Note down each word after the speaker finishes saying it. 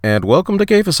And welcome to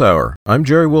Cephas Hour. I'm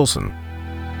Jerry Wilson.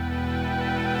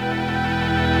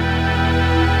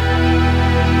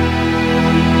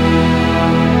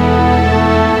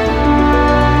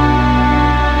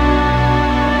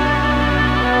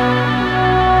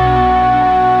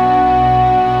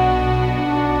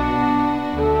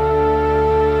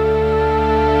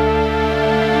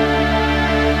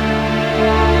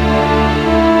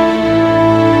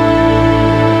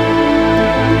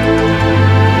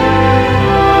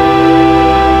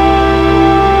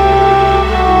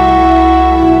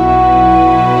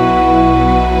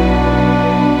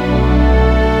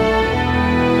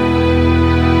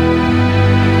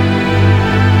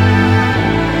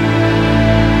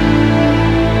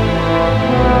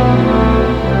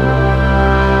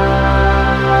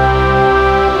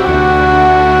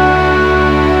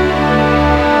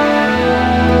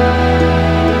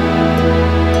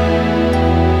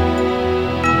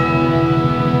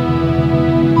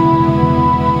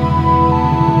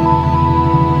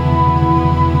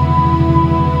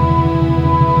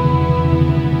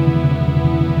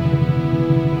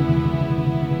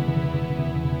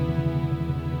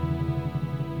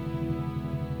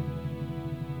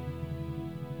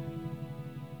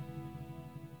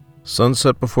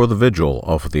 Sunset Before the Vigil,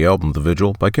 off of the album The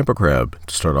Vigil by Kemper Crab,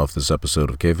 to start off this episode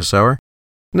of Cephas Hour.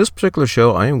 In this particular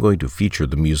show, I am going to feature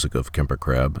the music of Kemper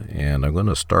Crab, and I'm going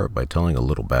to start by telling a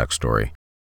little backstory.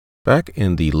 Back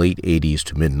in the late 80s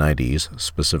to mid-90s,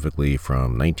 specifically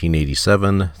from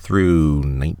 1987 through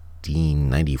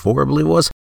 1994, I believe it was,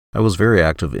 I was very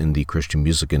active in the Christian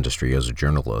music industry as a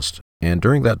journalist, and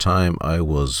during that time I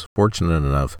was fortunate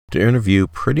enough to interview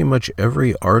pretty much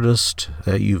every artist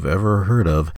that you've ever heard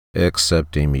of,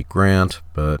 except Amy Grant,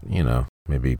 but,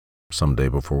 maybe someday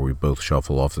before we both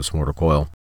shuffle off this mortal coil.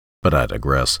 But I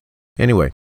digress.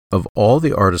 Anyway, of all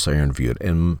the artists I interviewed,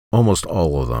 and almost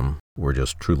all of them were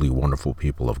just truly wonderful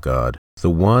people of God, the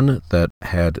one that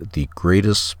had the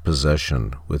greatest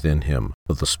possession within him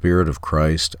of the Spirit of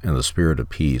Christ and the Spirit of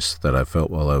peace that I felt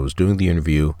while I was doing the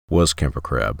interview was Kemper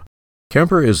Crab.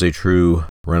 Kemper is a true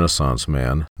Renaissance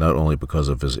man, not only because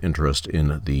of his interest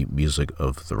in the music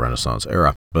of the Renaissance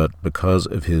era, but because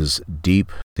of his deep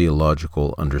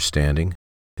theological understanding,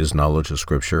 his knowledge of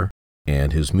Scripture,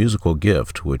 and his musical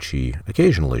gift, which he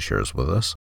occasionally shares with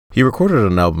us. He recorded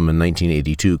an album in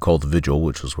 1982 called The Vigil,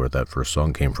 which is where that first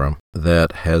song came from,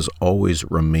 that has always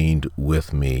remained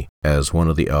with me as one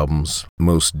of the album's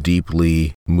most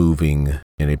deeply moving,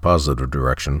 in a positive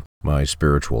direction, my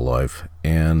spiritual life,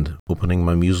 and opening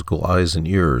my musical eyes and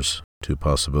ears to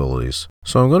possibilities.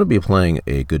 So I'm going to be playing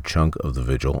a good chunk of The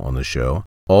Vigil on the show.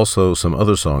 Also, some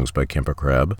other songs by Kemper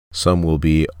Crab. Some will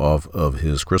be off of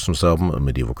his Christmas album, A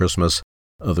Medieval Christmas.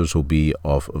 Others will be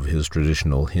off of his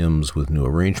traditional hymns with new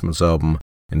arrangements album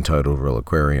entitled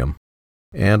Reliquarium.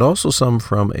 And also some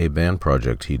from a band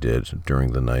project he did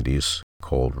during the 90s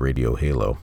called Radio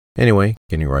Halo. Anyway,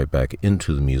 getting right back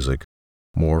into the music,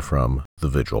 more from The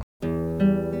Vigil.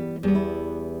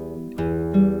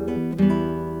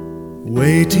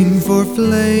 Waiting for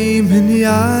flame in the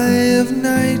eye of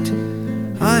night,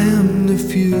 I am the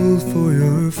fuel for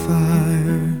your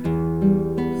fire.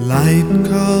 Light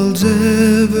calls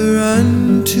ever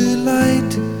unto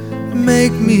light,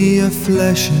 make me a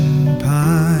fleshen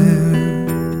pyre.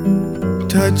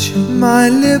 Touch my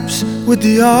lips with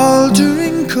the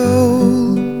altering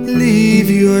coal, leave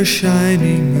your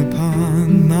shining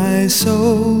upon my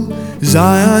soul.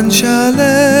 Zion shall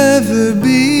ever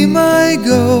be my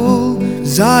goal,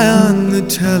 Zion the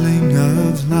telling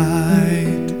of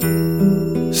light.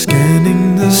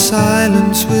 Scanning the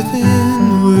silence with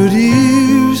inward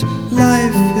ears,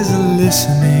 life is a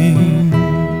listening.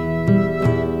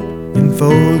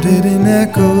 Enfolded in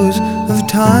echoes of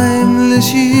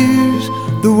timeless years,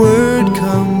 the word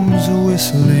comes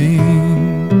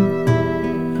whistling.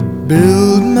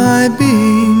 Build my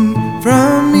being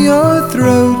from your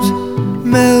throat,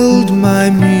 meld my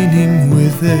meaning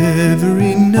with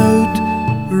every note.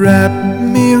 Wrap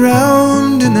me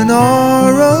round in an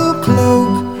aural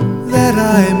cloak, that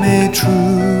I may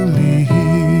truly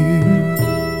hear.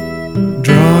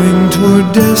 Drawing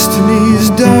toward destiny's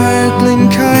darkling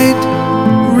kite,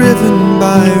 riven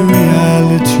by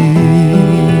reality.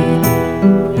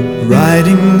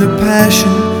 Riding the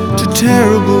passion to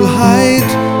terrible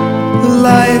height,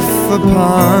 life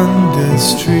upon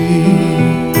death's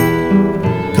tree.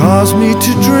 Cause me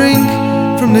to drink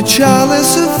from the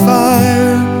chalice of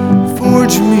fire,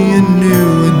 forge me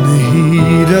anew in the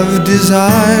heat of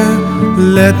desire.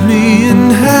 Let me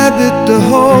inhabit the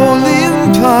holy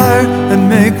empire, and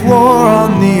make war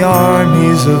on the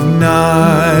armies of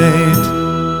night.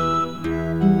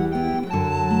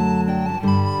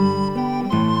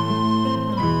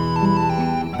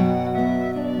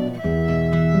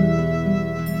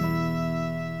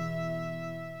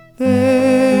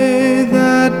 They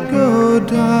that go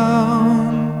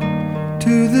down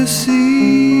to the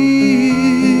sea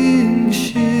in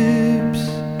ships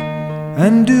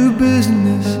and do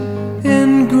business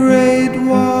in great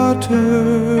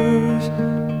waters,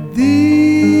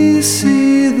 these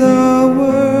see the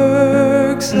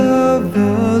works of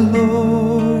the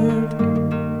Lord.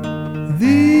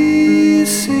 These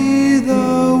see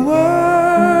the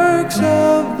works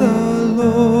of the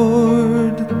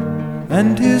Lord,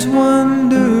 and His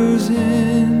wonders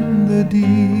in the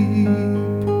deep.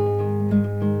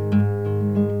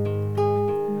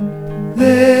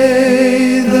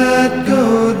 They that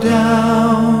go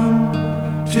down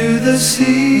to the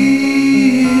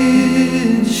sea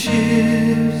in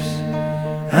ships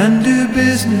and do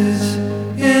business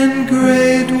in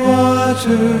great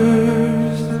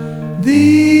waters,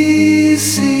 these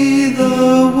see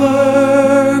the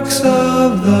works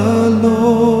of the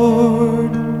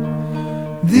Lord.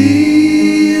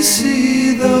 These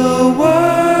see the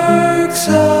works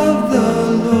of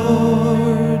the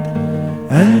Lord,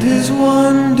 and His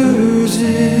wonders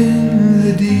in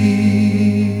the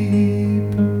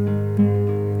deep.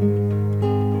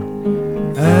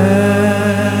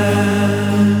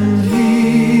 And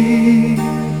He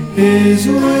is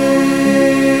with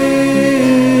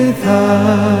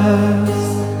us,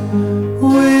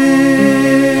 with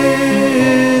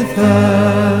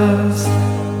us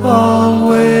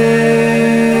always.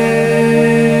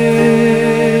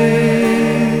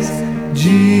 Jesus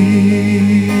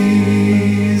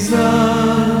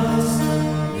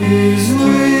is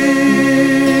with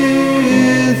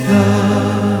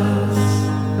us,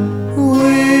 with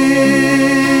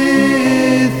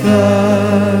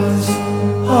us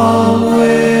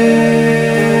always.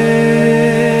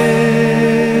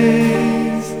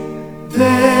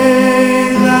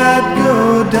 They that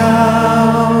go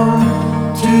down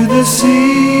to the sea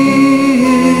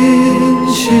in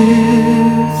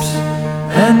ships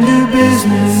and do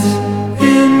business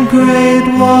in great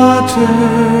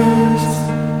waters,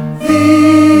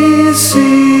 these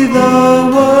see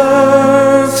the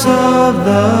works of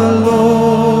the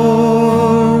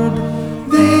Lord.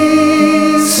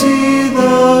 These see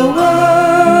the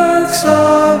works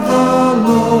of the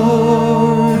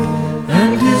Lord,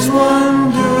 and His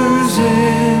wonders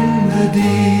in the deep.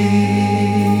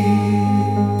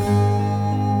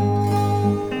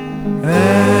 And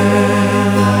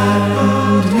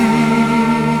He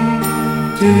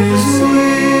is with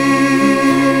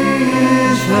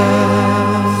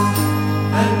us,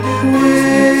 and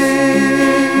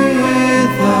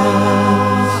with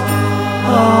us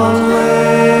always.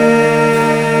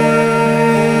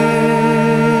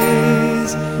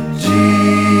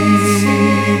 Jesus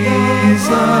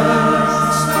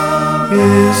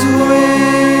is with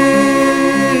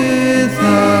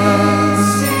us,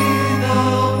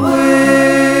 with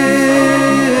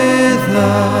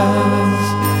us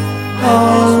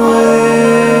always.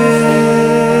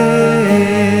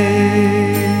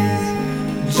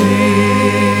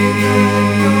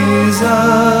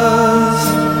 Jesus,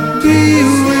 be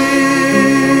with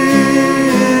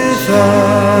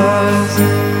us,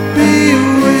 be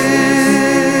with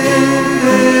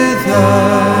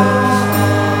us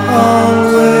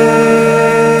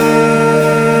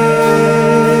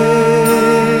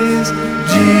always.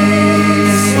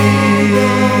 Jesus,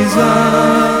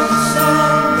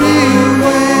 be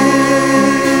with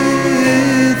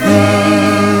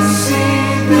us,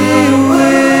 be with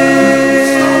us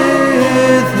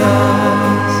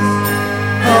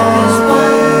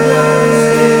always.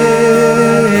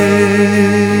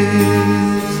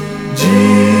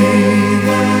 Jesus,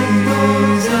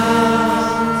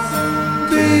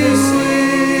 be with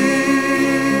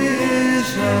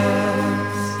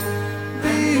us,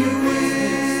 be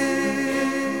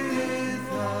with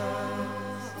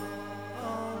us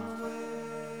always.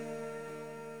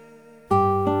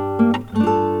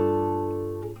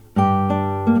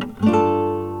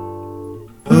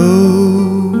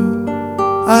 Oh,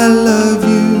 I love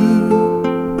you.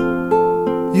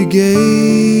 You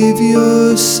gave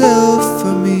yourself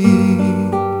for me,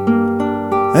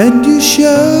 and you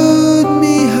showed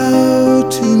me how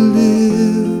to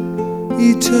live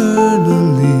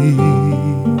eternally.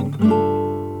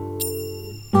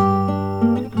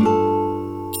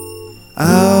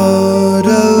 Out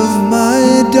of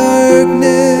my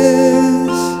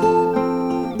darkness,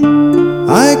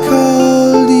 I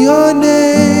called your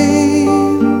name,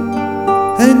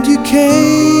 and you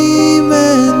came,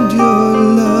 and your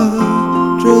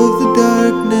love drove the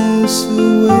darkness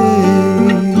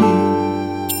away.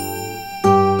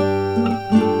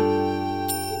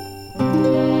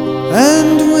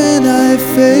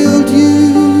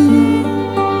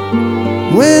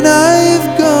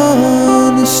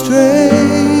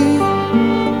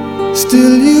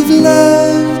 Still you've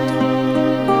loved,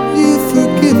 you've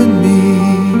forgiven me,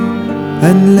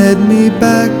 and led me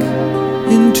back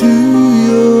into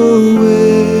your way.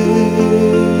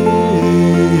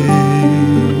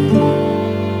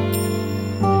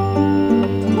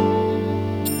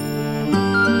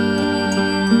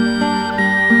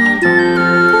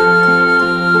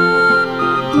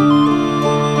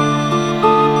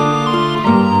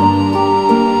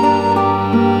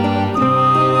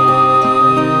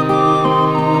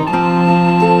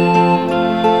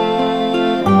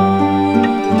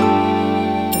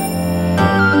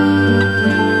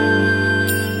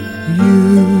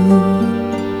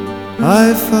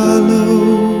 I follow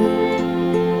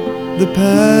the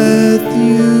path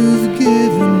you've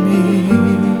given me,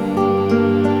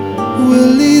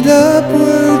 will lead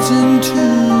upwards into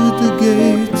the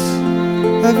gates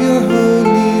of your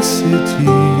holy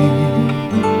city.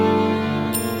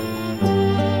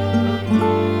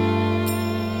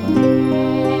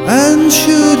 And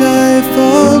should I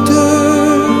falter,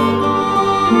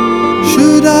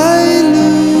 should I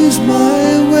lose my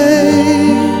way,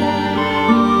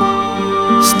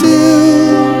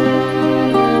 still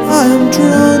I am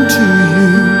drawn to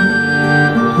you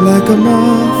like a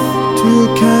moth to a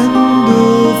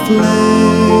candle flame.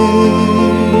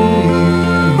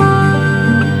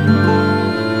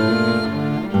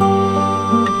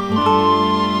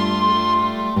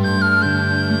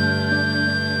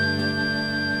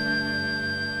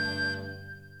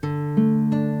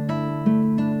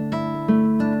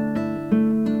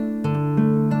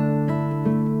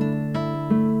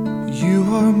 You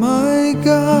are my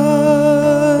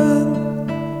God,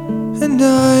 and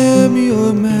I am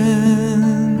your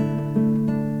man,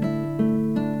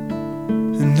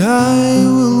 and I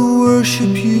will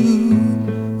worship you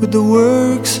with the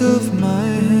works of my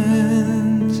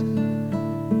hands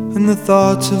and the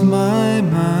thoughts of my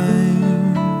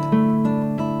mind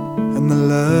and the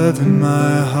love in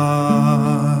my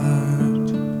heart.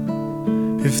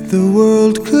 If the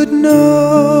world could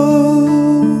know,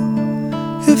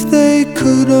 if they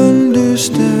could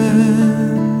understand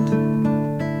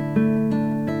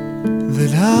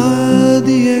that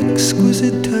the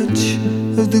exquisite touch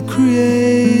of the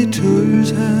Creator's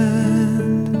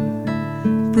hand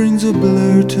brings a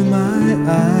blur to my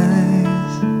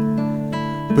eyes,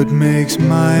 but makes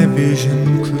my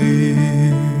vision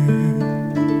clear.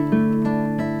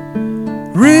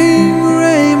 Ring,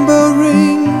 rainbow,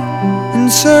 ring,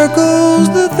 encircles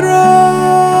the throne,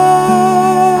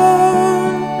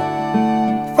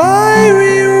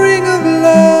 fiery ring of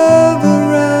love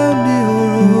around your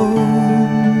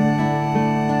own,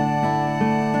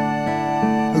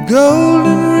 a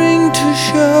golden ring to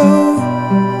show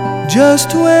just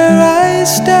where I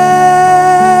stand,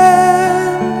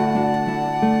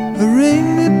 a ring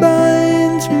that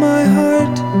binds my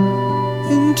heart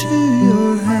into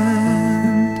your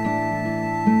hand.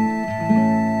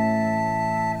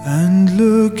 And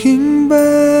looking back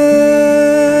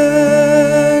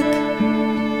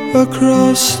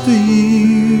across the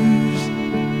years,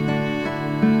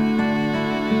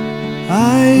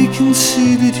 I can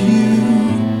see that you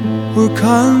were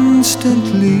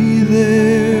constantly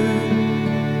there,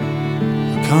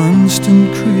 a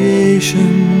constant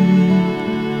creation.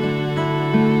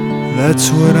 That's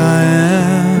what I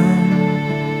am.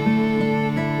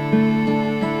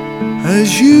 As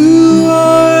you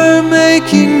are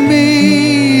making me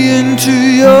into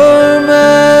your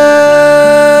man,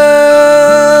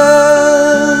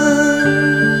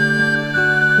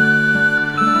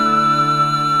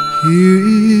 here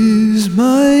is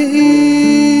my ear,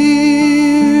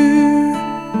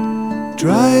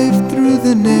 drive through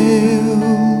the nail.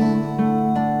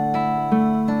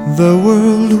 The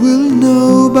world will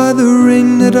know by the ring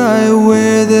that I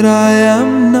wear that I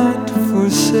am not for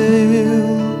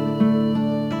sale,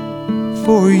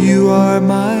 for you are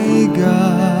my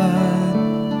God,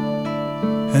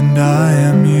 and I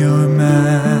am your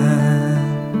man.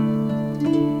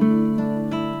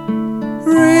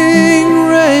 Ring,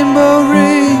 rainbow,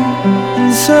 ring,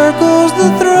 encircles the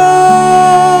throne,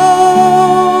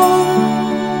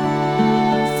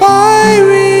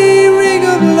 fiery ring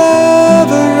of love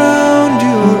around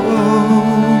your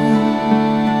own,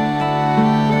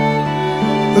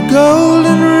 a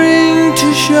golden ring to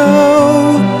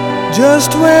show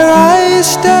just where I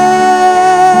stand,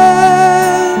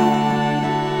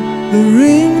 the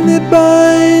ring that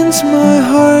binds my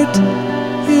heart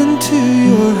into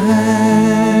your hand.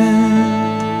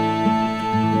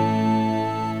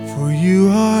 For you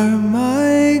are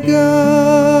my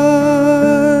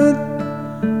God,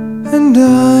 and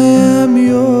I am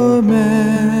your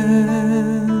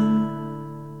man.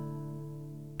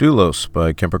 Do Telos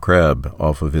by Kemper Crab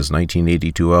off of his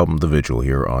 1982 album The Vigil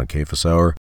here on Cephas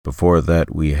Hour. Before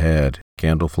that we had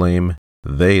Candle Flame,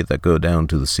 They That Go Down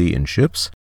to the Sea in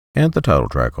Ships, and the title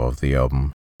track off the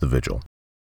album The Vigil.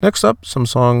 Next up, some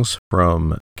songs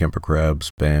from Kemper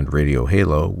Crab's band Radio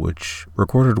Halo, which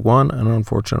recorded one and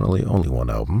unfortunately only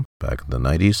one album back in the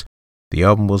 90s. The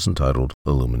album was entitled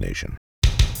Illumination.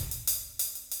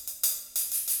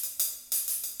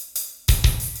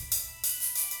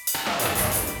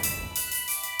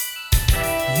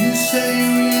 You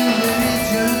say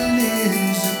religion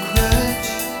is a crutch,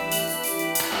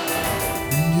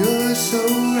 and you're so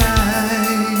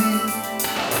right.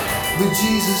 But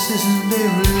Jesus isn't a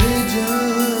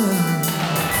religion.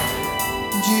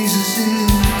 Jesus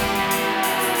is.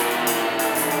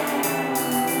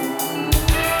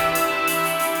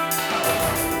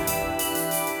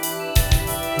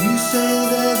 You say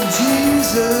that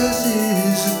Jesus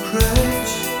is a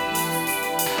crutch.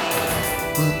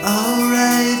 Well,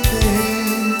 alright then.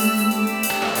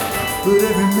 But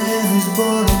every man who's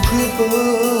born a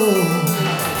cripple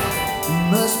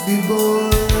must be born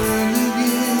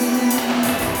again.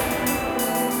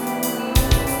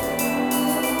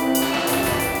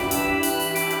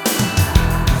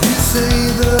 You say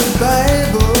the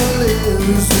Bible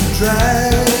is a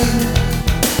drag.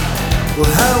 Well,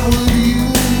 how would you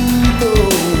know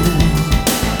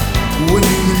when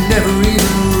you never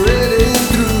even read it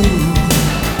through?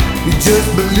 You just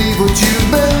believe what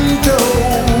you've been told.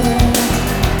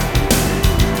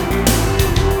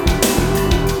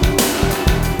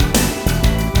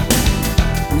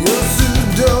 Your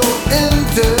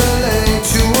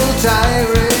pseudo-intellectual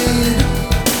tirade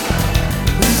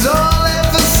is all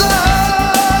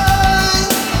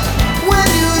emphasized when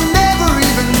you never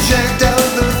even checked out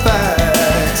the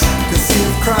facts to see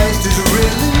if Christ is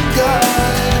really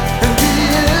God. And He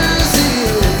is.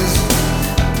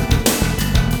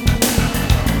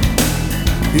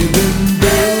 You've been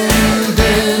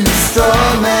building a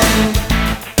straw man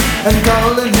and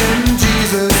calling him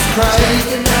Jesus Christ.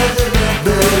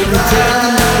 Better take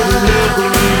another look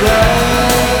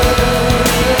around.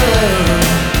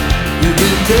 You've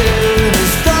been tearing a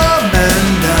straw man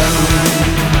down.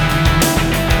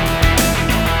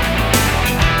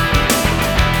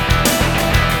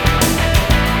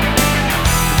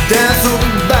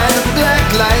 Dazzled by the black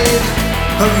light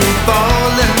of your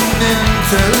fallen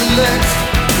intellect,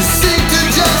 you seek to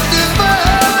justify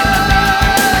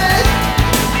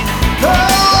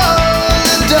all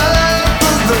the dark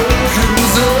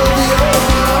perversions of your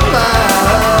mind.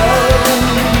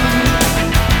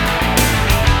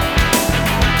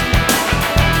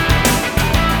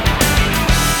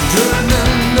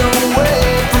 Turning away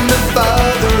from the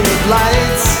Father of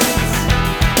lights,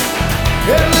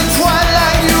 in the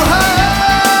twilight you hide,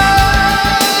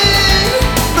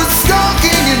 but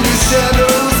skulking in the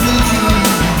shadows with you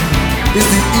is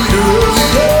the eater of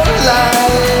your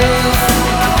life.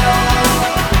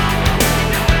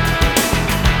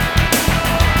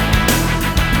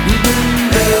 You've been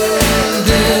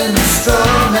building a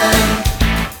straw man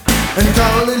and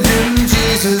calling him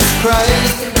Jesus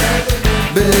Christ.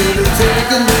 Better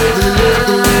take another look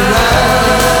around.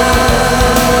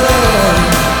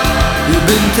 You've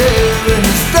been tearing a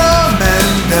straw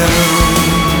man down.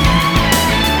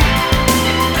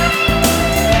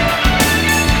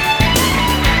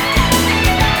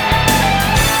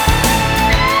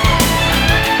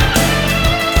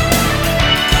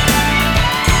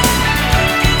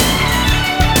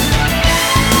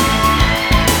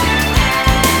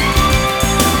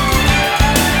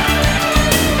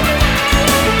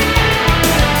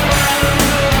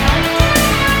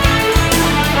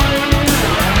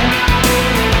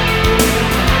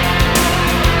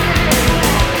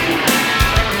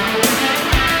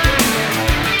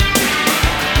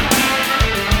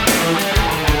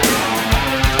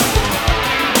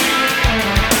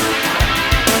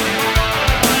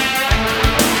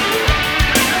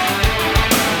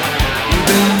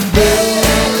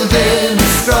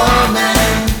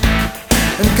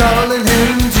 Calling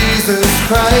him Jesus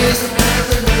Christ.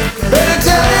 Better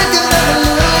take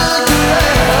another look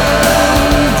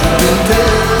around. You've been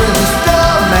tearing a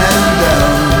straw man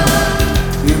down.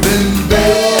 You've been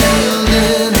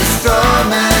building a straw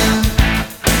man,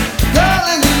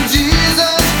 calling him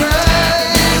Jesus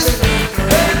Christ.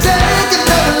 Better take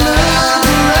another look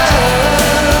around.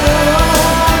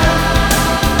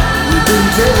 You've been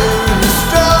tearing a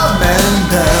straw man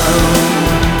down.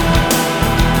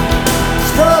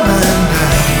 Straw man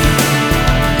down.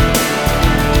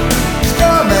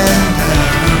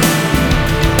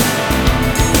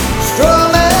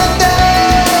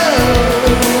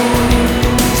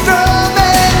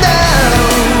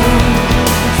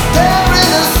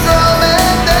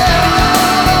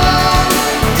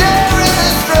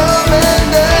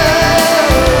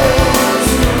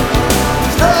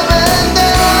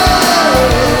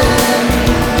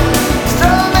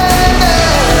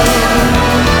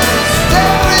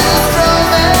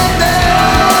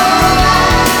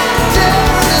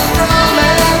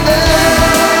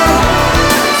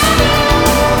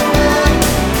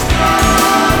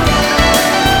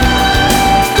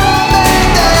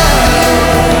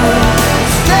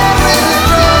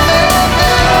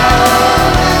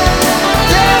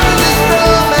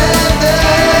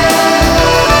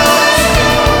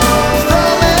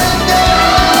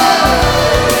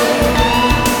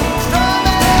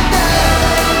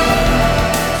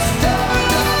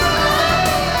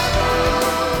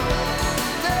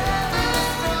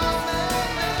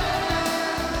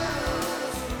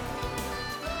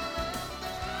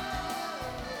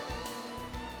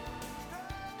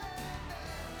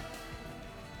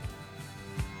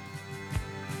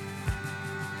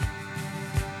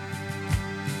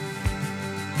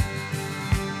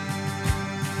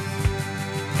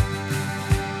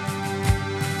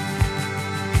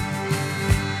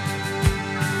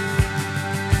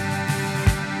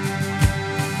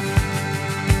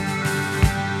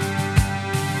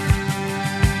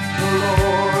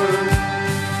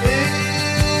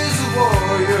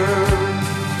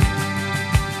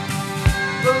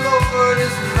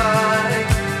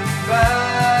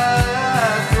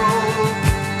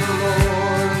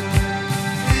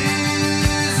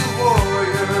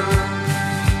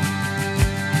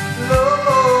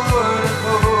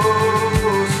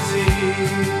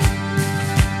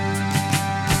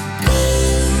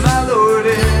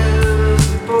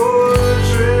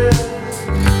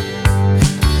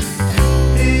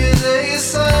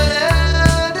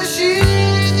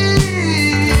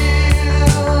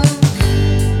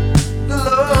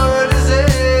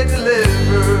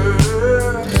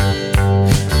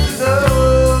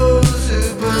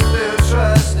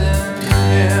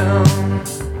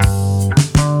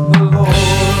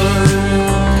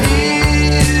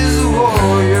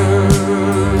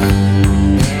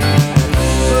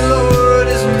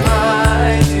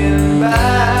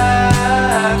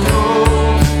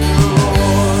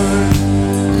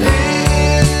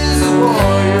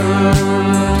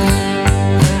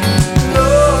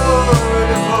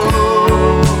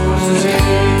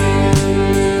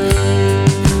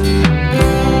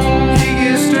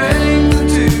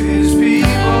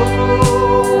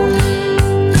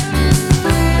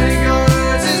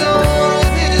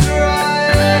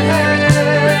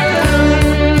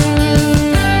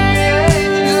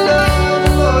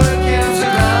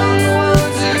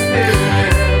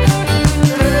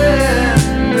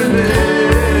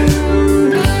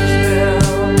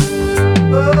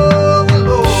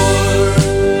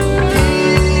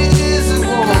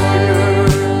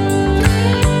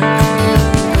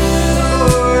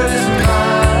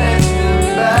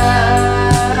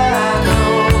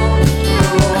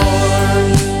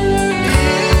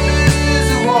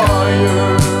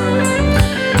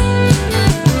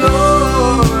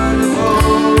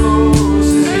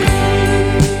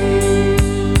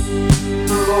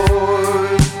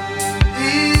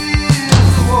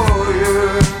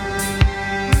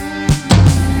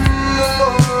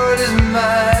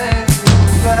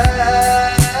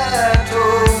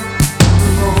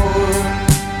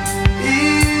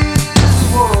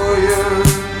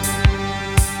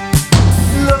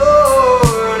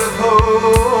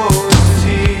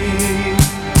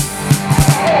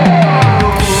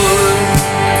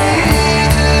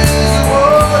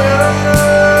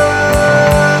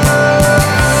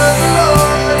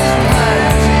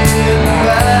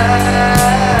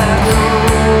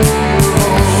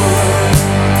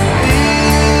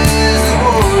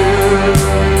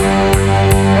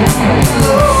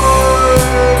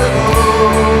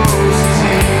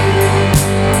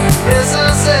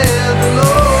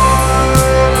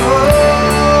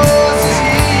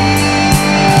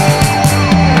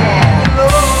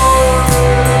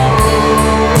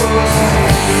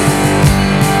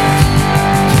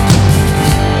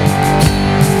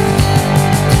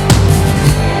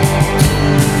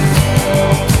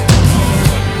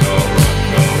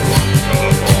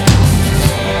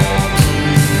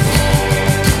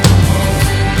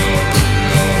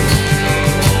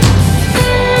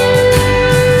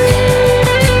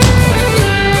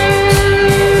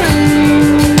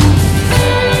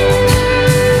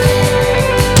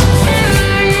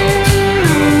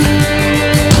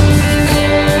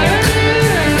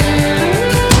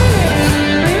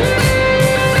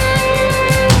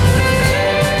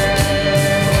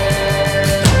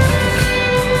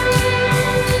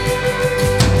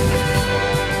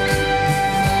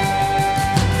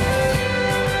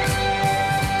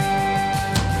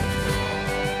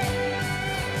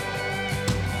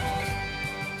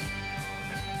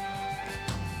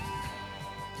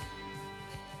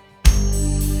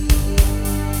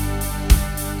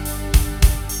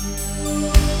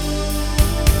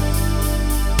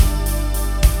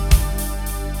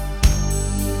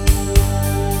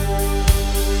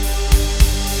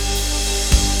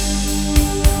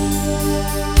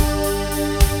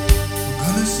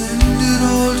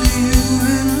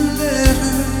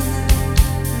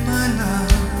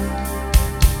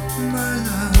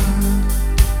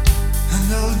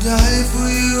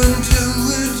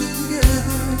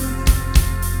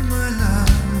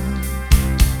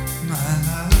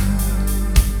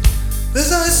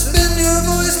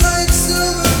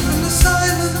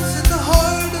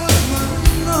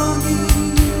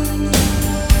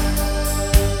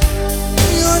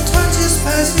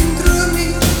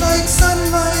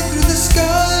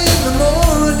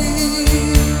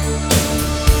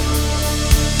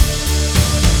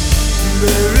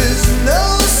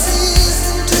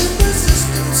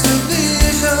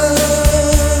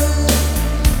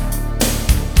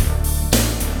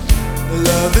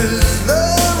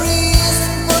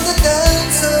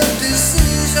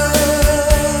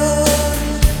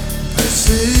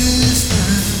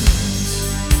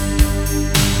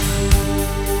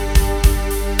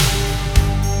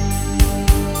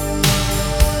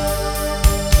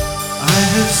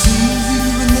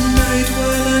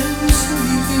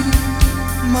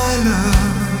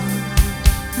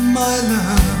 my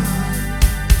love.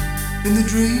 In the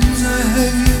dreams I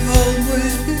have, you've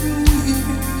always been here.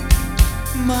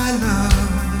 My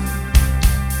love,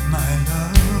 my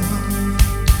love.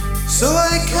 So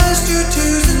I cast your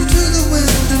tears into the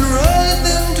wind and ride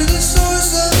them to the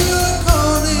source of your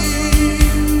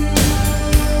calling.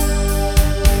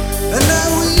 And I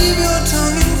weave your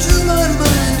tongue into my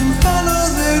mind and follow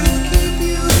there to keep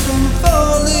you from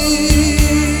falling.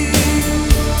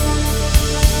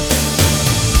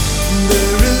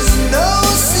 There is no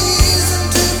season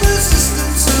to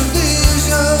persistence of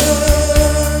vision.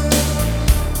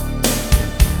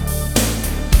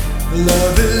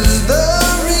 Love is the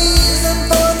reason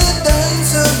for the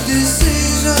dance of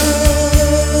decision.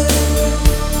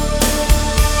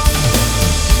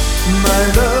 My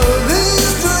love is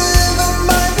driven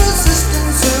by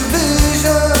persistence of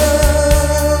vision.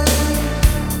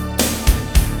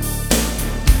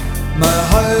 My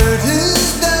heart is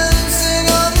dancing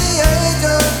on the edge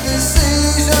of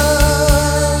decision.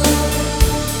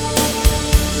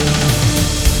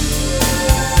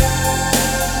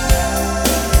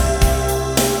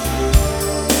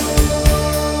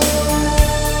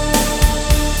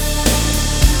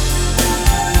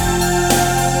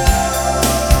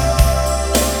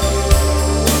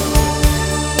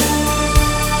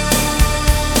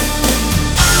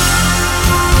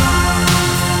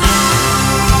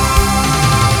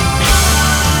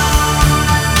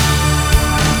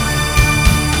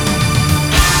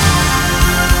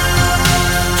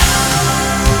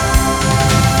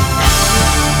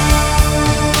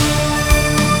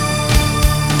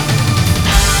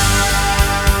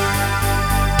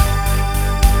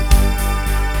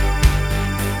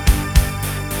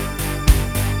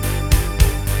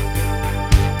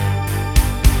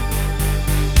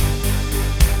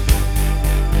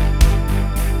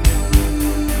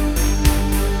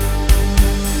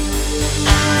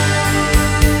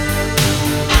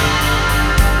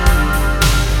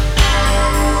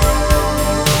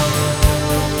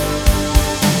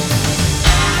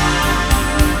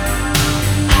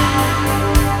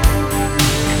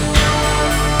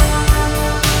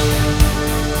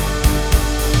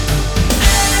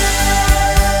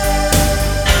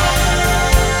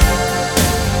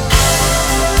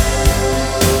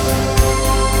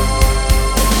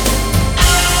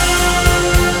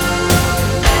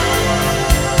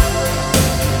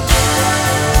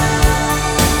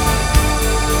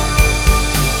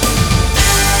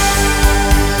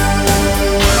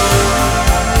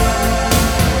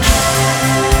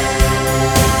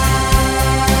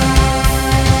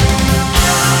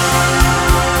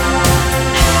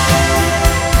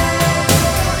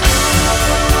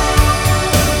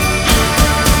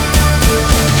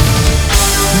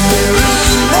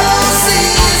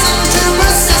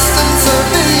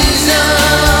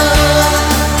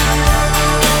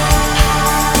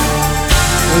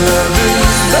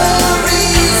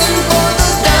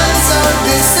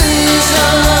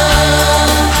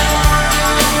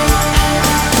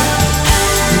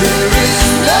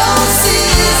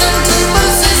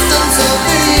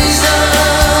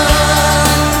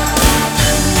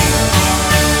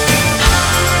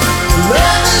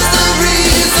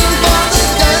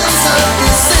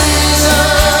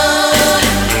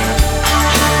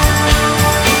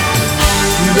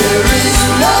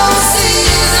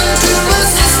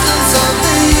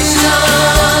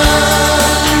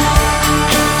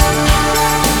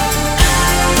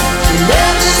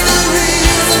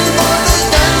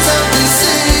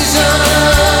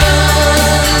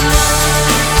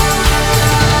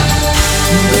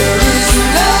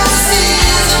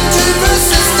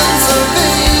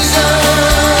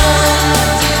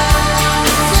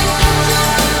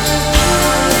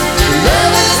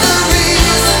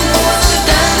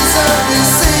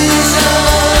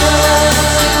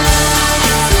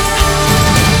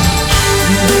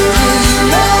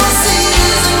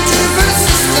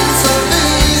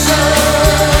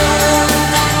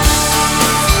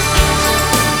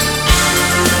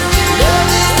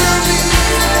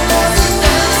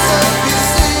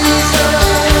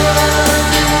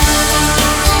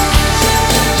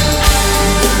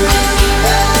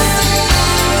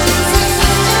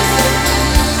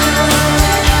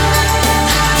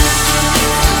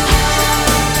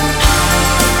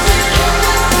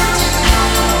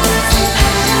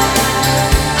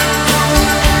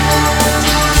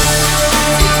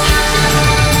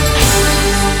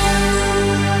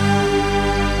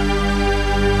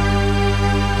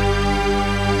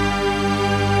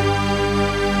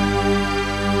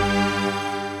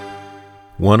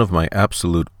 One of my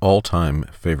absolute all-time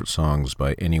favorite songs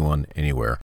by anyone,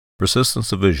 anywhere.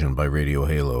 Persistence of Vision by Radio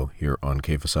Halo here on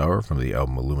Cephas Hour from the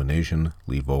album Illumination.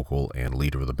 Lead vocal and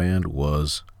leader of the band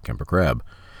was Kemper Crab.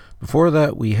 Before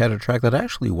that, we had a track that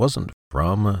actually wasn't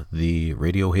from the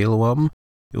Radio Halo album.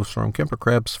 It was from Kemper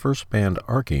Crab's first band,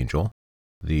 Archangel.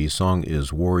 The song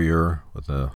is Warrior, with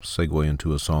a segue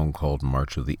into a song called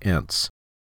March of the Ents.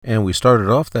 And we started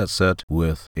off that set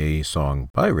with a song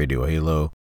by Radio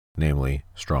Halo, namely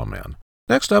Straw Man.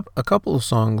 Next up, a couple of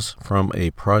songs from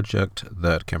a project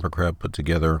that Kemper Crab put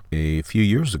together a few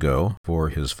years ago for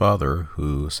his father,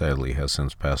 who sadly has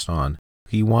since passed on.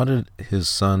 He wanted his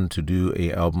son to do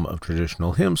an album of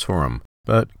traditional hymns for him,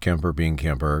 but Kemper, being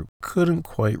Kemper, couldn't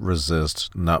quite resist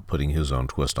not putting his own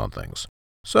twist on things.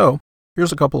 So,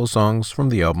 here's a couple of songs from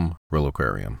the album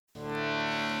Reliquarium.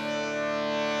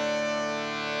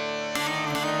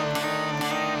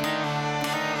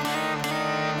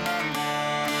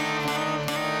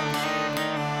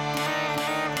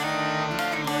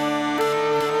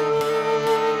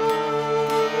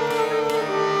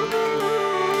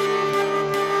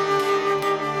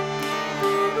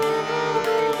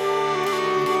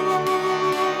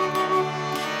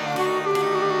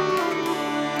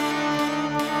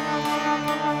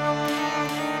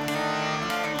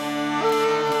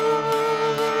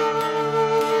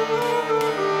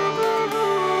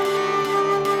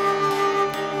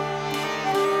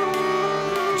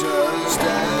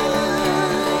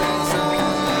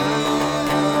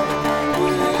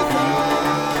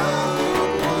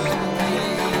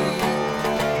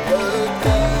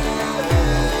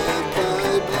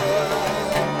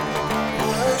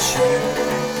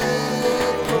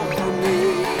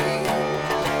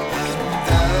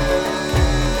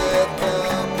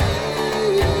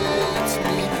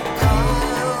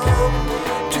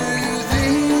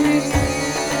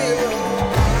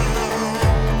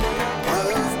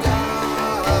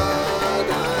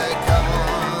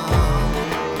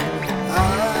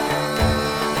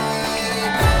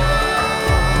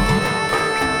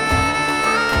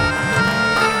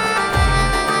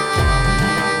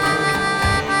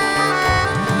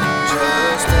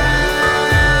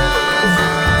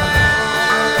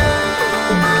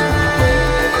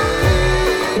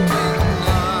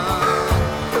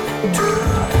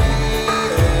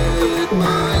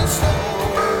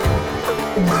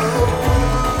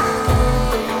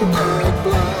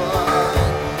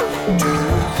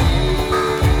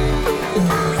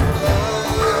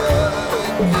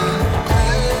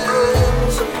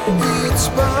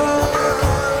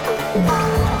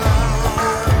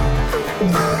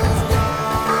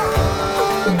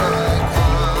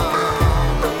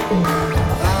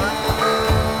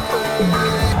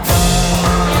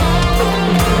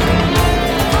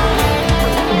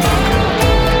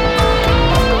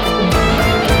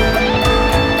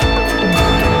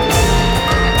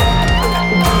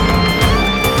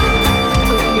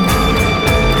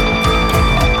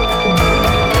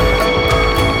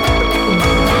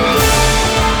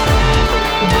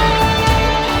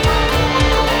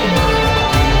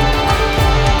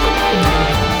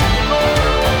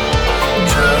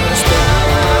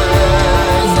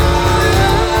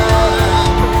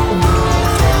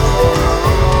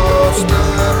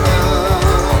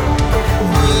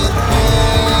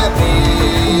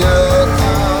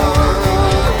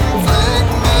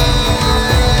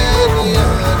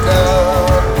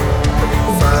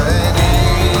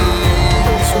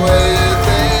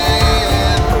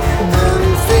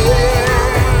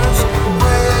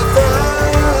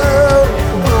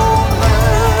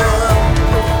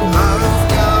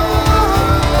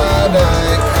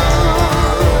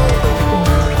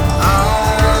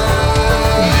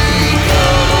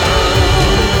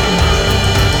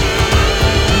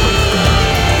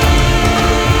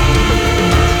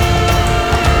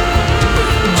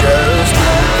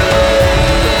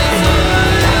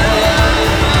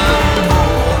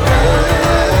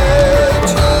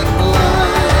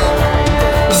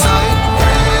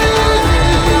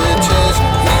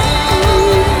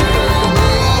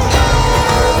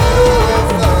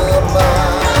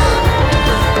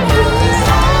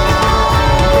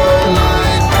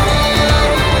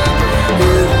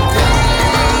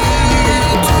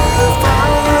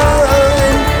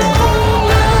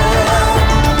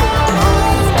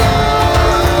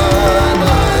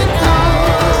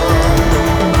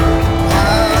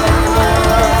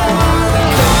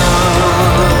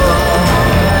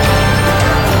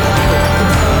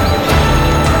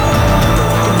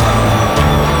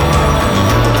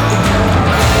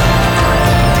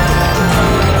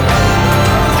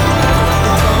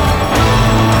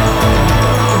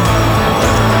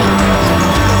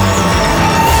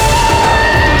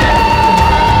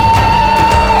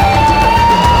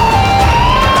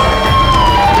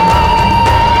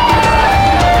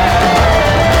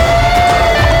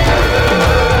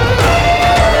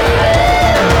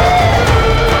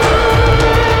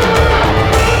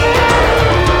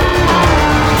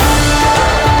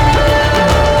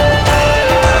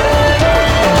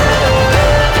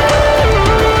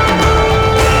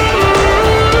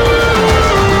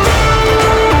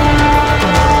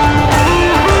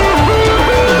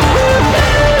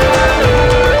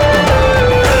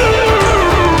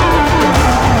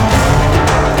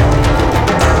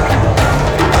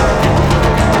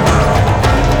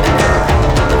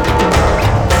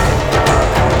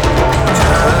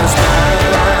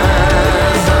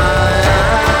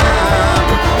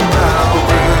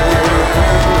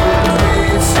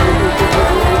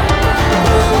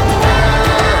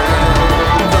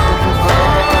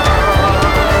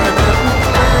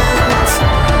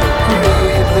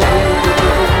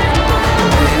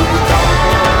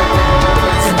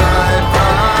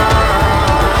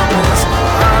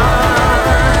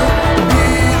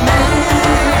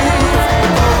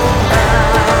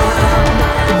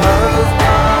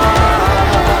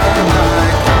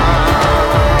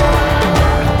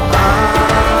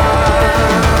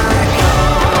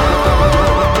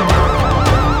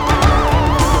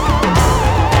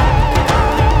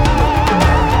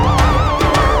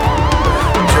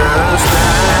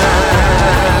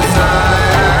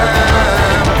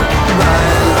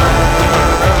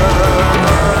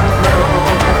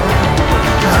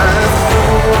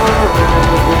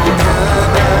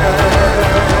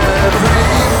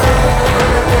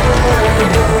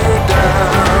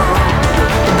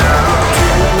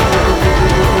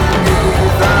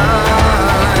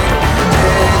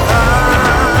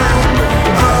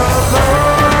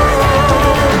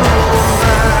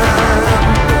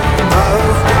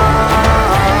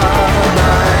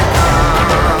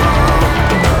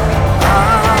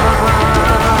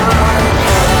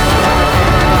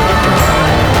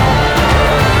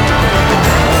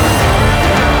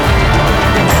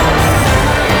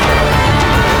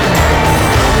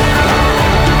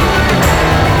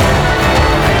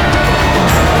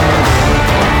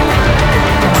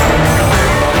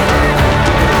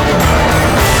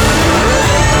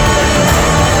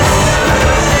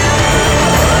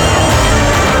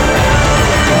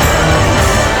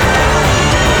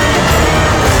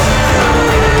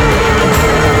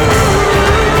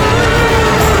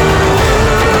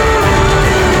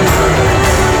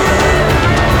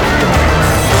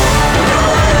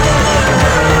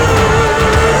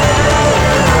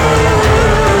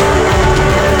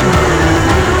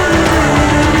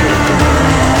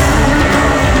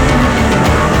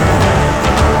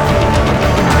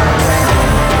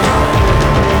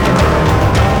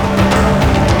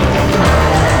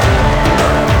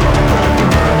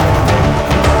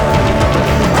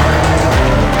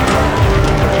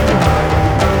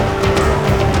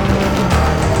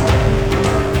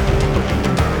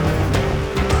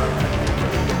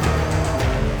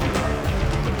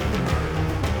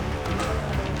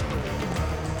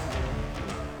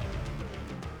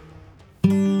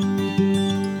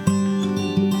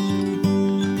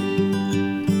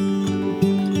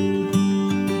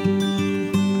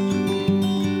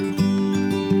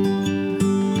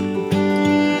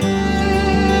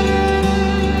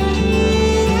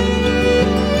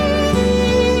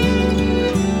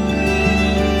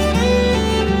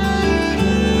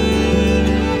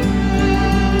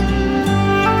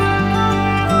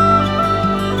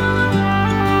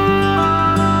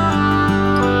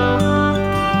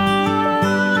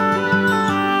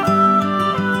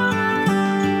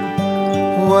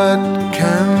 What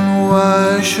can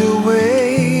wash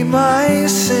away my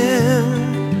sin?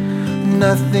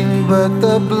 Nothing but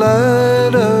the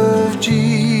blood of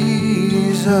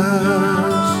Jesus.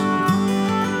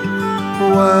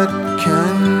 What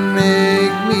can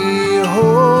make me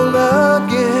whole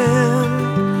again?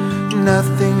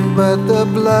 Nothing but the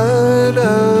blood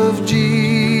of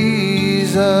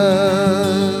Jesus.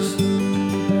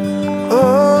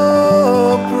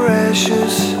 Oh,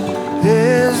 precious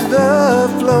is the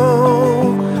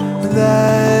flow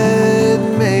that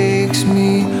makes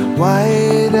me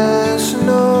white as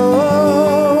snow.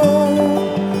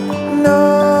 No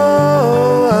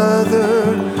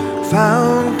other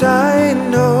fount I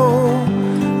know,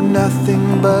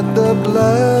 nothing but the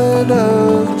blood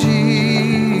of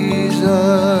Jesus.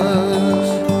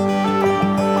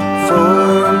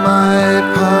 For my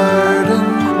pardon,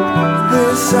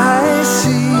 this I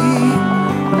see,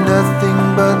 nothing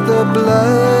but the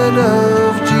blood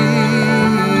of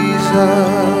Jesus.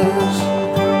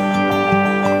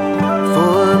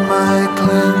 For my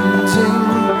cleansing,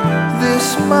 this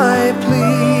my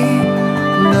plea,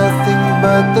 nothing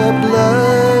but the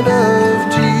blood of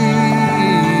Jesus.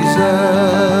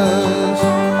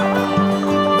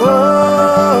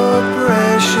 Oh,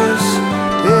 precious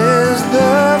is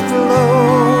the flow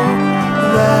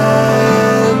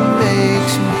that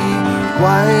makes me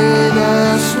white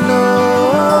as snow.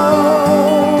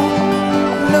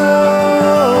 No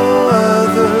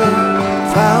other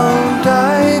fount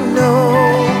I know,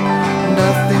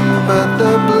 nothing but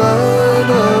the blood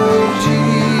of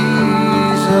Jesus.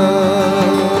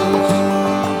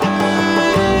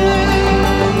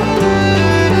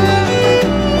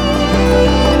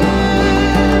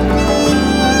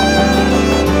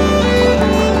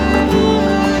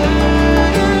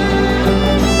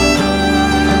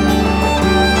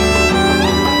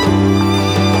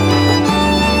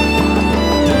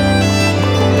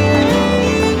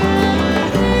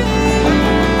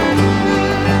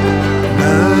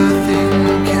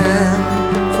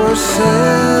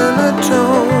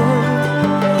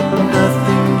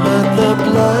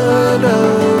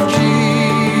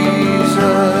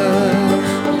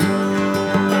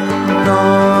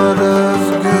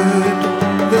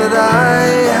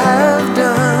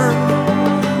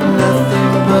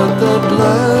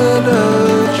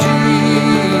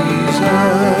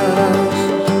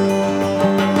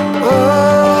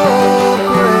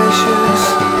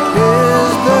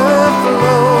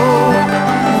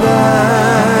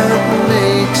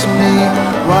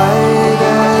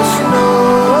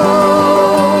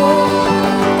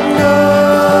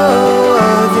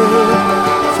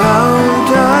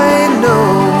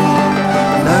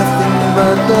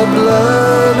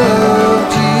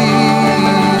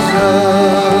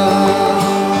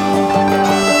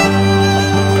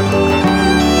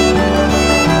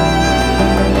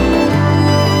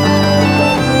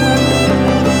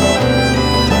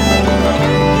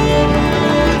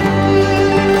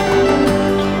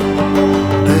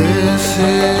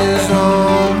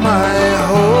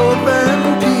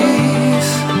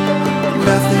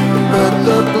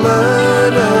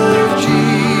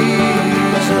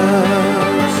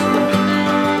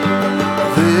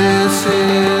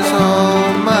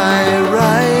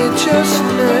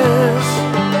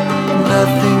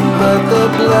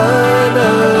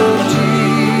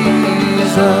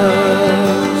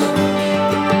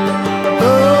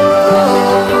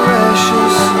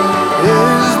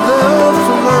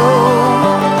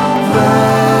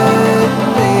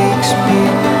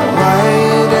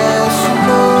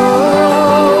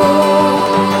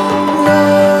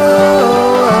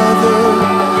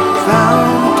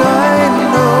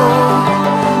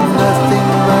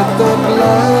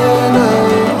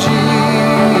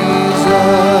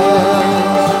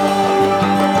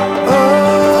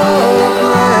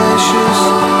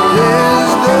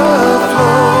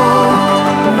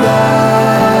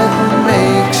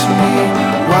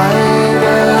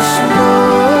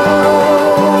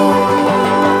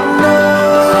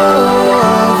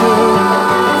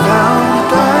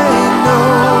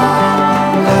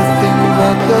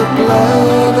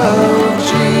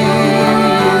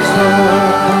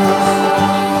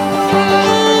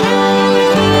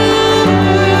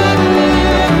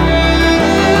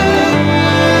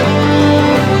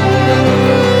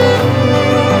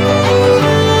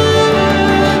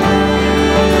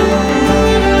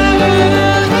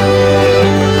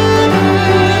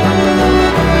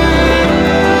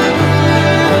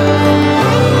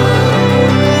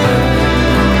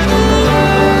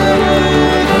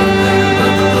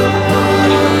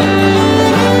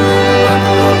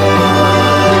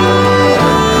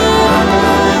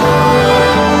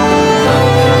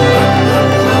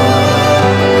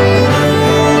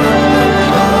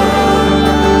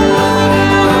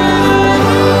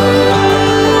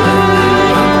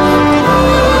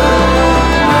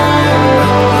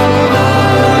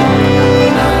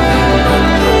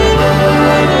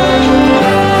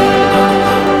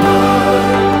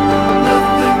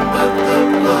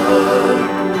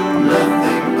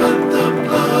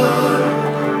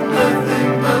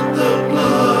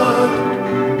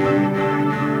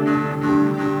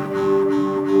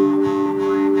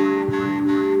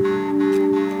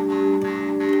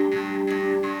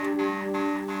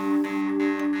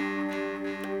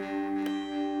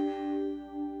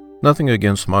 Nothing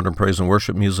against modern praise and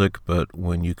worship music, but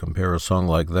when you compare a song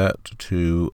like that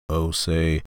to,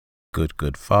 say, Good,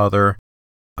 Good Father,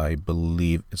 I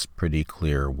believe it's pretty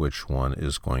clear which one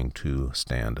is going to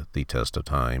stand the test of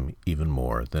time even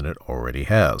more than it already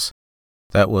has.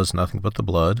 That was Nothing But the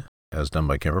Blood, as done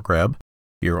by Kemper Crab,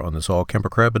 here on this all Kemper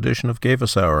Crab edition of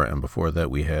Gave-Us Hour, and before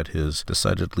that we had his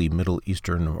decidedly Middle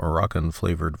Eastern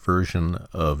Moroccan-flavored version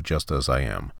of Just As I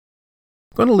Am.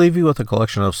 I'm going to leave you with a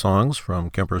collection of songs from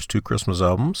Kemper's 2 Christmas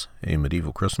albums, A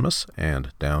Medieval Christmas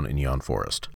and Down in Yon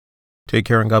Forest. Take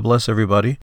care and God bless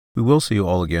everybody. We will see you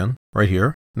all again, right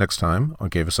here, next time on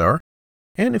Gave-Us Hour.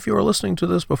 And if you are listening to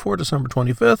this before December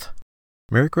 25th,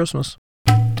 Merry Christmas.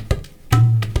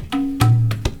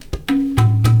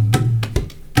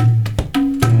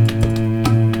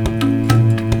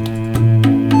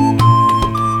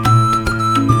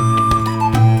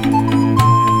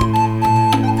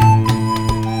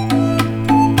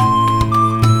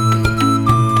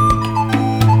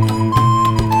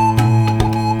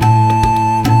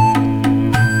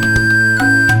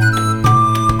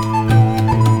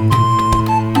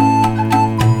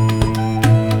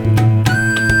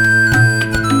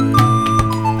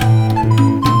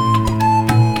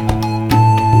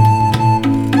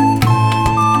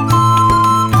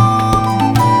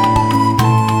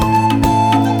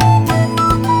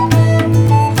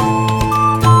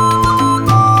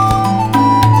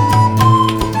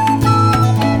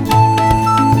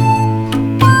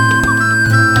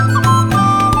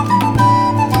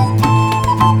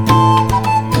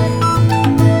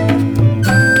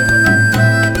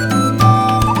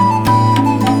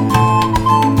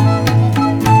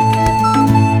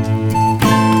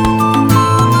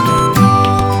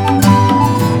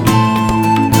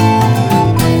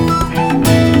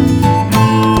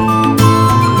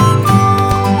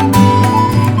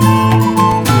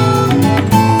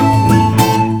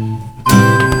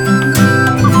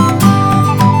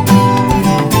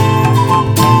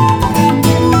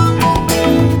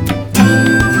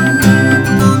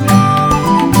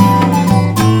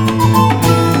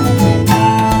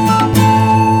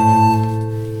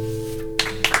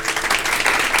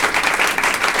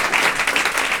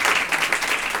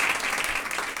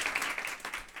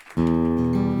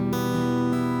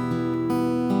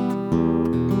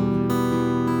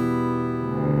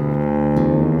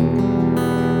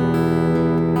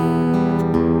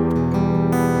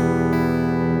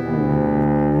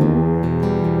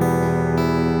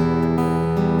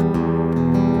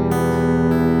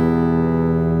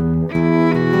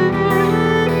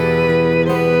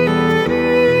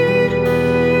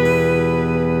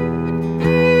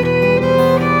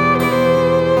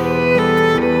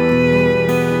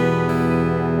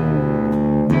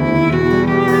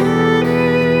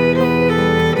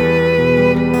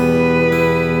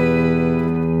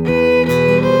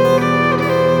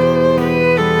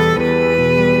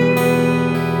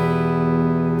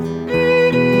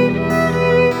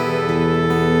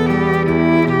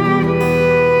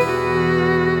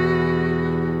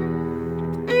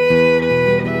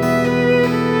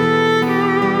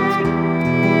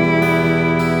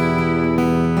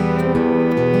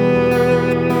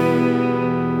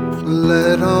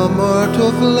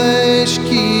 Flesh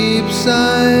keep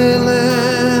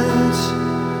silence,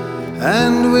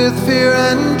 and with fear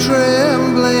and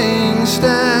trembling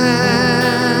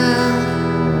stand.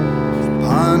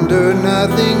 Ponder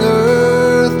nothing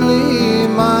earthly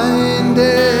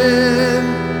minded,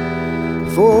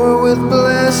 for with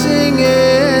blessing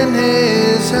in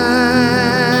his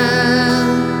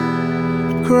hand,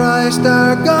 Christ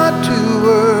our God to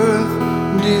earth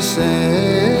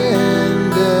descended,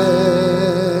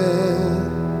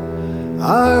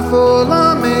 our full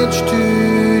homage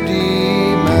to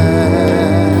demand.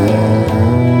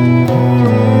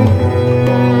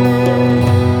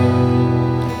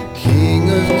 King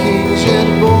of kings yet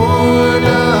born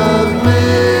of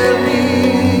Mary,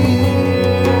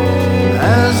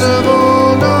 as of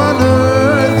old on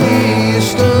earth he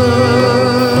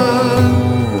stood,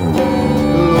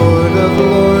 Lord of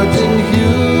lords in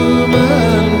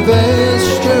human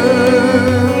vesture,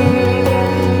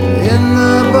 in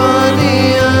the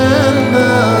body and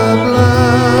the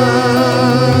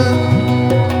blood,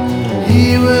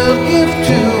 he will give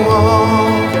to all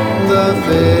the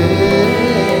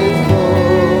faithful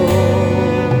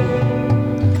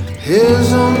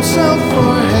his own self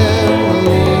for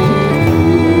heavenly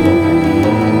food.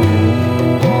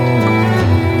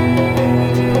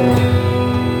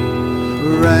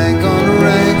 Rank on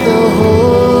rank the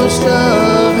host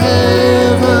of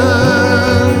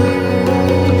heaven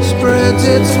spreads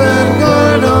its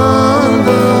vanguard on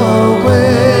the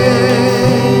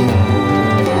way,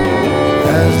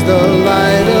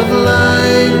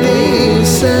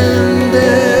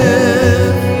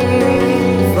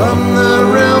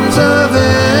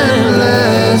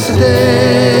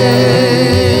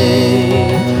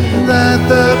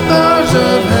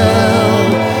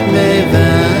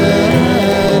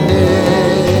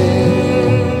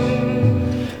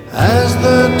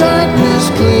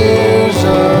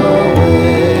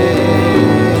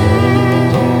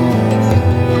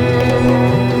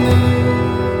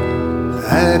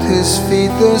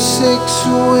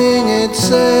 six-winged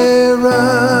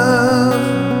seraph,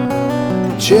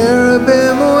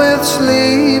 cherubim with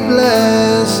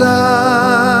sleepless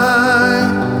eye,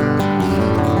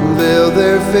 veil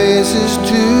their faces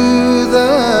to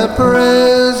the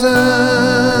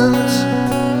presence,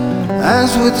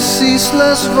 as with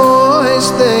ceaseless voice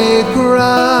they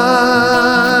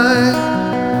cry,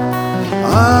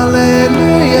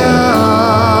 Alleluia,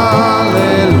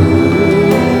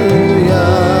 Alleluia,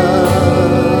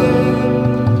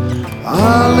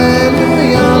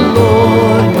 Alleluia,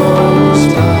 Lord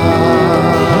Most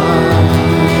High,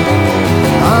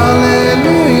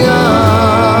 Alleluia,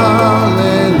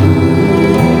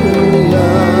 Alleluia,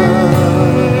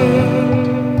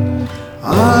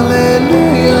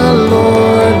 Alleluia,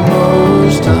 Lord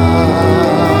Most High.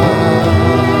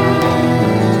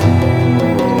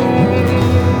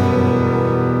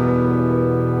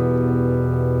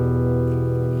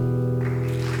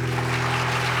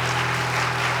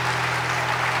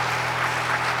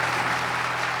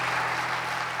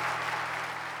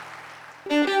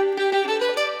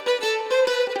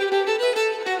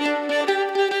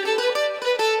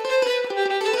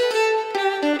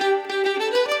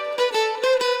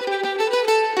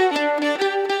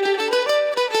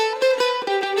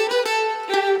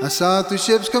 I saw three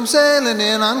ships come sailing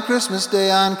in on Christmas Day,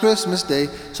 on Christmas Day.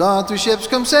 Saw three ships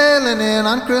come sailing in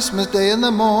on Christmas Day in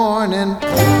the morning.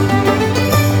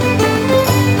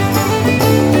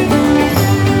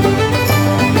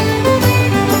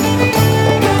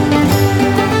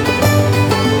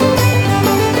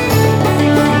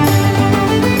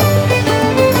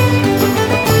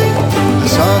 I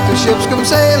saw three ships come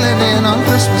sailing in on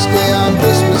Christmas Day, on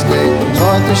Christmas Day.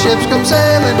 Saw three ships come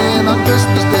sailing in on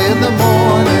Christmas Day in the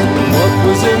morning. What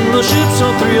was in the ships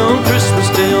all three on Christmas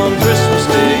Day, on Christmas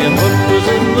Day? And what was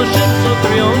in the ships all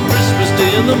three on Christmas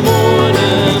Day in the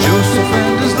morning? Joseph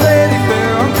and his lady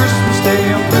fair on Christmas Day,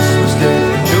 on Christmas Day.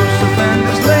 Joseph and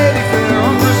his lady fair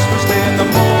on Christmas Day in the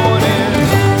morning.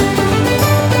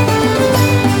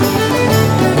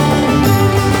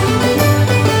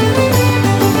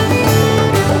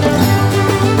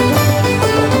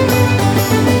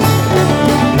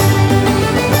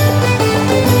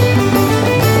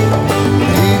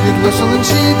 Whistle and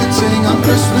she did sing on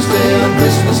Christmas Day, on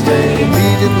Christmas Day. He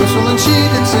did whistle and she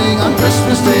did sing on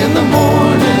Christmas Day in the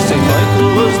morning. St.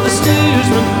 Michael was the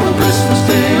steersman On Christmas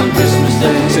Day, on Christmas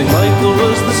Day. St. Michael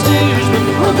was the steersman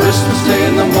On Christmas Day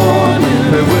in the morning.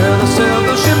 Farewell to sail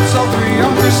the ships all three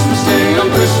on Christmas Day, on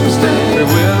Christmas Day.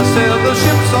 Farewell to sail the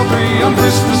ships all three on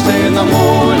Christmas Day in the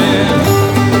morning.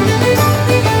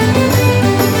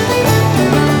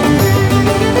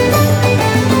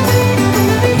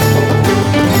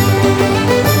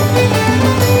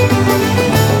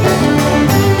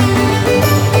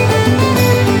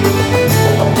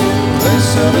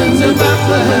 into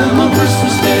Bethlehem on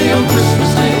Christmas Day, on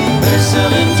Christmas Day. They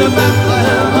sail into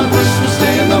Bethlehem on Christmas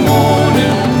Day in the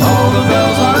morning. All the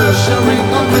bells on earth shall ring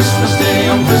on Christmas Day,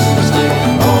 on Christmas Day.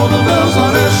 All the bells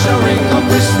on earth shall ring on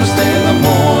Christmas Day in the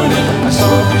morning. I saw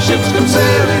three ships come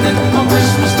sailing in on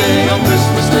Christmas Day, on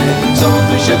Christmas Day. Saw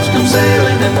three ships come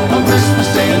sailing in on Christmas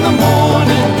Day in the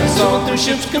morning. I saw three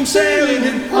ships come sailing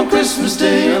in on Christmas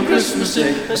Day, on Christmas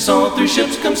Day. I saw three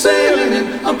ships come sailing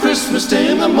in on Christmas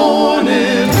Day in the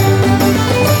morning.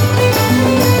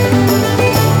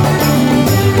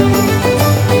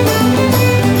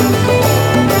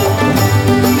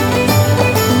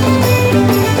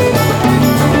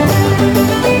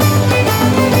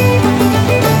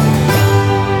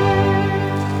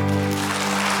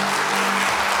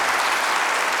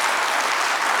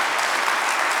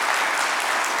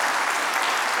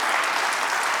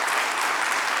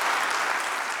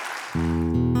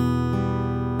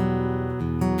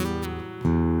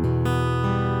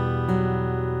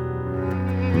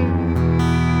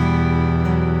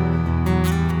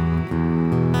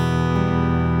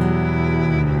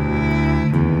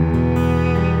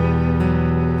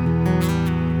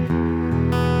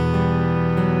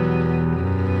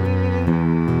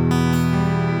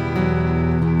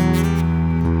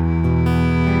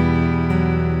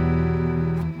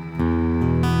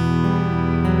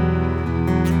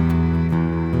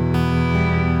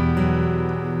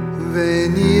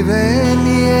 Veni,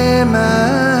 veni,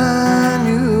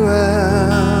 Emmanuel,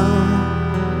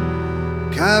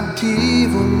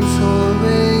 captivum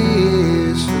solve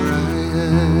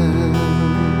Israel,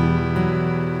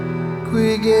 qui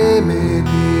gemet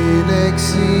in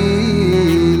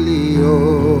exilio,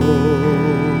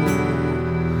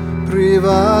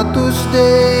 privatus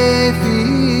Dei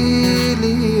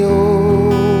filio,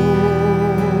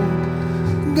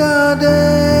 gaude,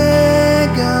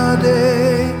 gaude,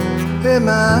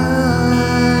 Emmanuel.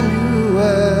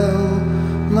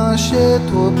 chez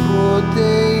toi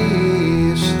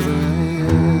protège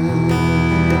Israël.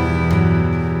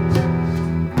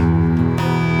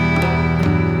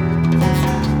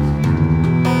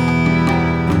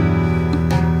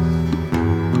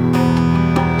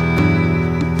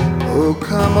 Oh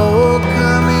come,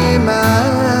 Emmanuel,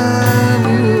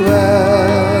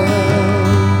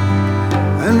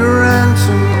 and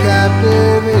ransom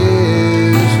captive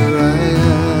Israel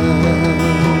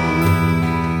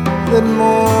that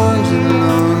mourns in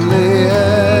lonely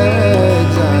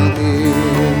exile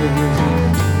here,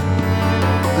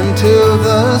 until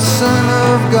the Son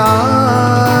of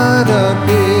God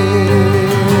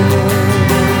appears.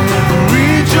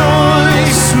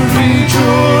 Rejoice,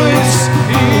 rejoice,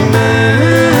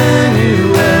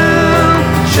 Emmanuel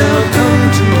shall come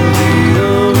to thee,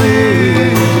 O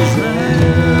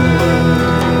Israel.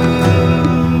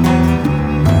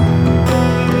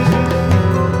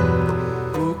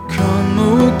 O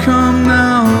come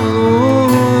now,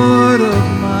 Lord of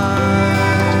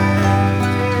might,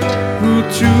 who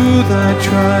to thy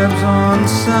tribes on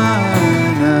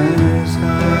Sinai's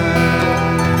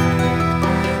height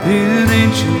in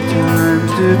ancient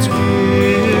times didst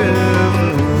give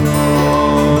the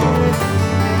law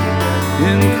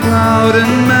in cloud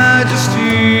and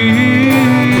majesty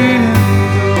and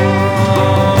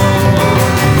awe.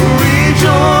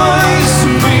 Rejoice,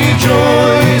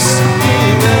 rejoice,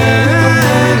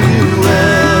 Emmanuel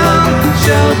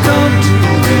shall come to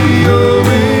thee, O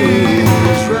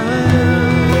Israel.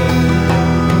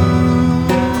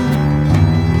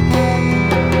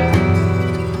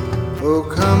 Oh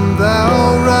come thou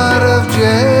Rod of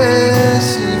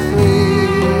Jesse free,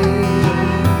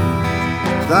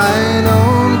 thine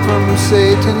own from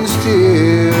Satan's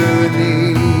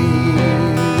tyranny.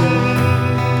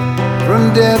 From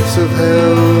depths of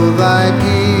hell thy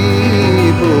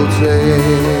people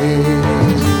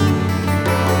save,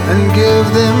 and give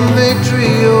them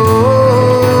victory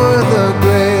o'er the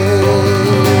grave.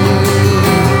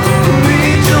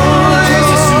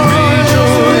 Rejoice,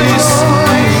 rejoice,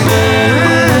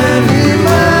 Emmanuel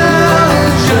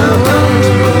shall come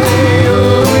to thee, O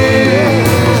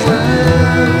Israel.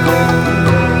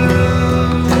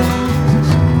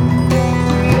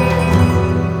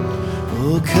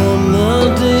 Oh, come thou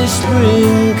day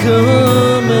spring,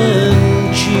 come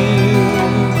and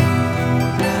cheer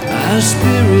our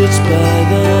spirits by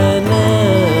thine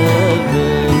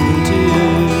advent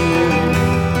here.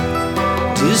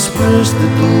 Disperse the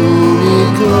gloomy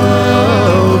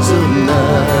clouds of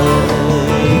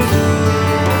night,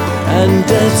 and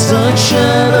death's dark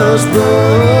shadows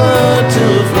brought to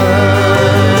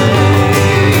flight.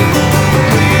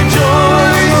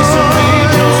 Rejoice,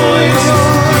 rejoice,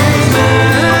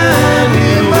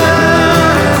 Emmanuel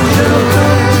shall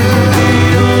come to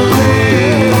thee, O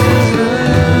Israel.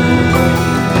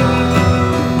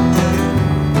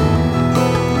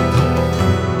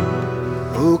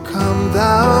 O come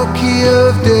thou Key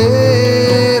of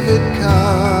David,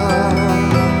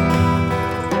 come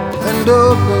and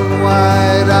open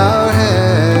wide our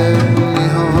heavenly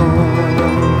home.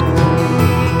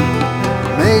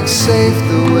 Make safe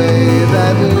the way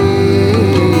that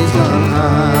leads on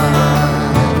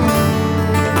high,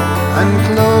 and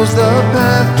close the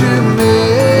path to